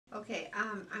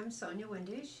I'm Sonja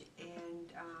Windisch,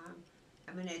 and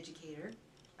I'm an educator.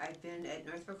 I've been at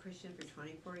Northville Christian for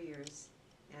 24 years,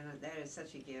 and that is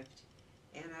such a gift.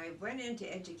 And I went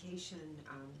into education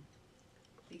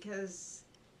because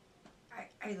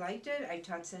I liked it. I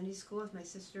taught Sunday school with my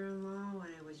sister-in-law when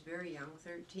I was very young,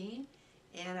 13,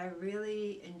 and I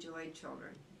really enjoyed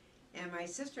children. And my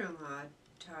sister-in-law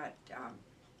taught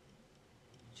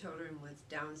children with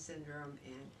Down syndrome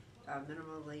and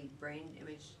minimally brain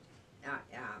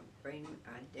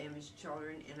damaged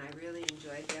children, and I really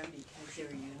enjoyed them because they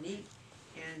were unique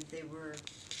and they were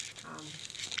um,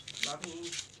 loving.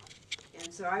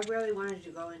 And so I really wanted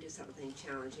to go into something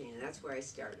challenging, and that's where I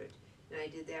started. And I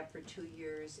did that for 2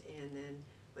 years, and then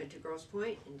went to Grosse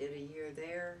Pointe and did a year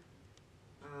there.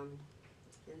 Um,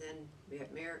 and then we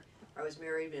got married. I was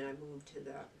married, and I moved to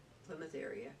the Plymouth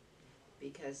area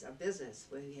because of business.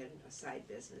 We had a side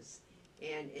business,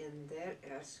 and in that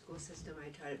school system, I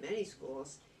taught at many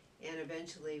schools, and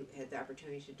eventually had the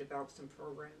opportunity to develop some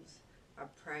programs, a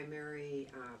primary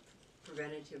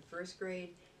preventative first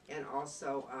grade, and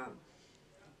also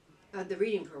the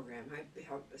reading program. I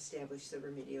helped establish the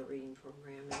remedial reading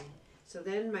program. And so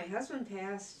then my husband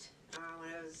passed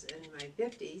when I was in my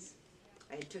 50s.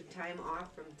 I took time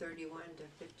off from 31 to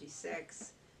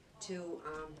 56 to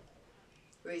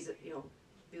raise,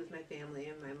 be with my family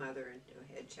and my mother, and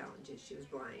had challenges. She was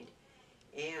blind,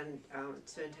 and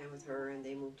spend time with her, and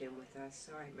they moved in with us.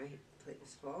 So my plate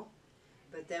was full.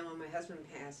 But then when my husband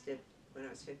passed when I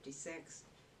was 56,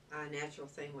 a natural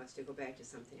thing was to go back to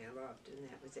something I loved, and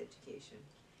that was education.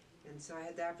 And so I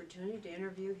had the opportunity to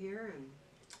interview here,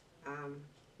 and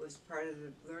was part of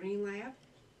the learning lab,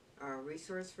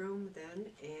 resource room then,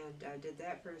 and did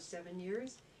that for 7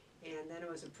 years. And then I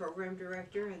was a program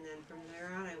director, and then from there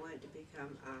on I went to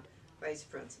become a vice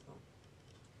principal.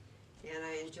 And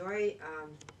I enjoy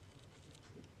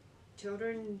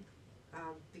children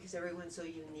because everyone's so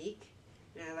unique,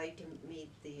 and I like to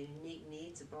meet the unique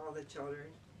needs of all the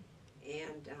children,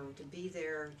 and to be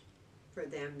there for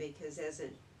them, because as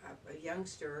a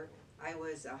youngster I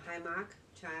was a HIMOC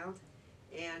child,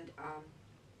 and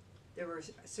there were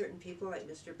certain people like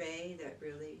Mr. Bay that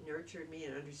really nurtured me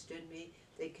and understood me.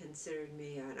 They considered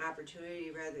me an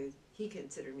opportunity he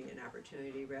considered me an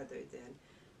opportunity rather than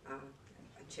a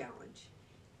challenge.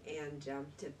 And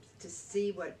to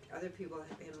see what other people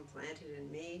have implanted in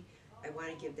me, I want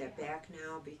to give that back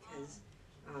now, because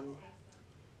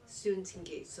students can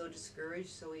get so discouraged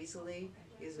so easily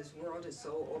because this world is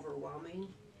so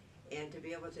overwhelming, and to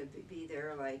be able to be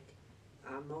there like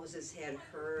Moses had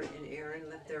Hur and Aaron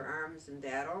lift their arms in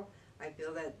battle. I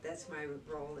feel that that's my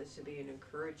role, is to be an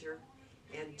encourager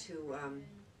and to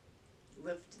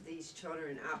lift these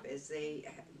children up as they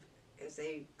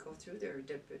go through their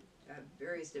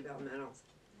various developmental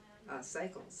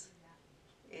cycles.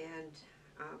 And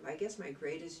I guess my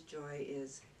greatest joy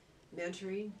is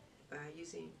mentoring,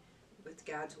 using with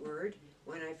God's Word.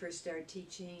 When I first started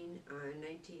teaching in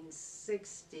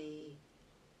 1960,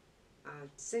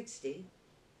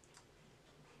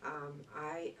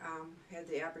 I had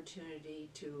the opportunity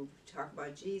to talk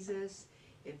about Jesus.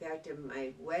 In fact, at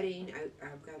my wedding,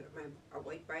 I've got a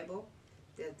white Bible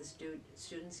that the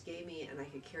students gave me, and I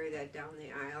could carry that down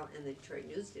the aisle, and the Detroit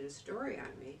News did a story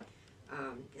on me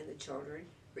and the children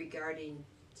regarding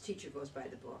teacher goes by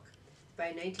the book.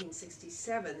 By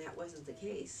 1967, that wasn't the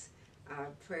case.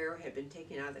 Prayer had been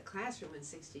taken out of the classroom in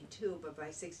 62, but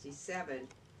by 67,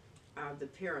 the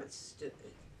parents,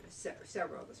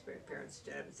 several of the parents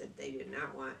stood up and said they did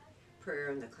not want prayer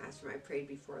in the classroom. I prayed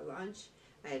before lunch.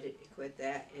 I had to quit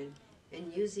that.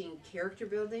 And using character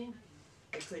building,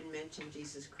 I couldn't mention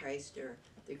Jesus Christ or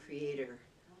the Creator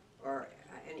or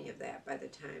any of that by the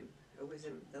time it was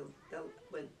in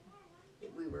when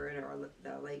we were in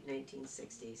the late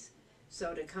 1960s.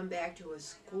 So to come back to a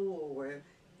school where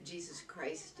Jesus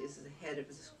Christ is the head of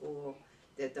the school,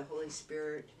 that the Holy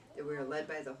Spirit, that we are led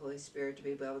by the Holy Spirit, to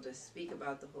be able to speak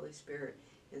about the Holy Spirit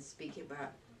and speak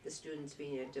about the students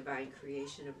being a divine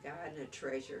creation of God and a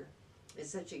treasure, is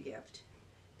such a gift.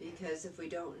 Because if we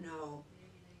don't know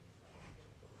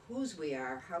whose we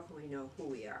are, how can we know who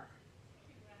we are?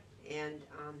 And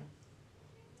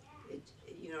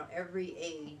every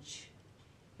age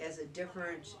has a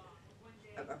different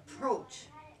approach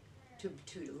to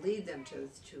lead them to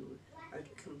a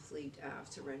complete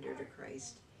surrender to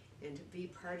Christ, and to be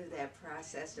part of that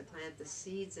process, to plant the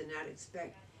seeds and not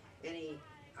expect any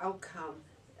outcome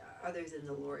other than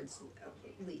the Lord's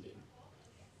leading.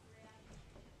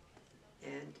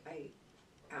 And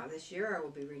this year I will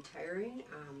be retiring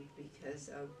because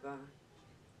of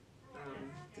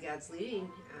God's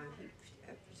leading.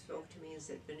 He's spoke to me and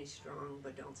said, finish strong,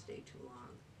 but don't stay too long.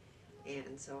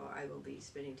 And so I will be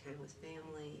spending time with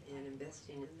family and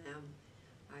investing in them.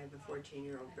 I have a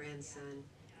 14-year-old grandson,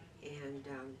 and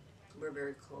we're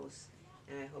very close,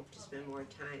 and I hope to spend more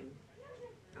time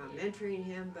mentoring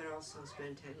him, but also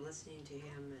spend time listening to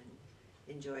him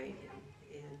and enjoying him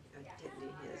and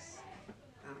attending his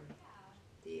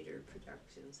theater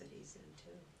productions that he's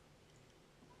into.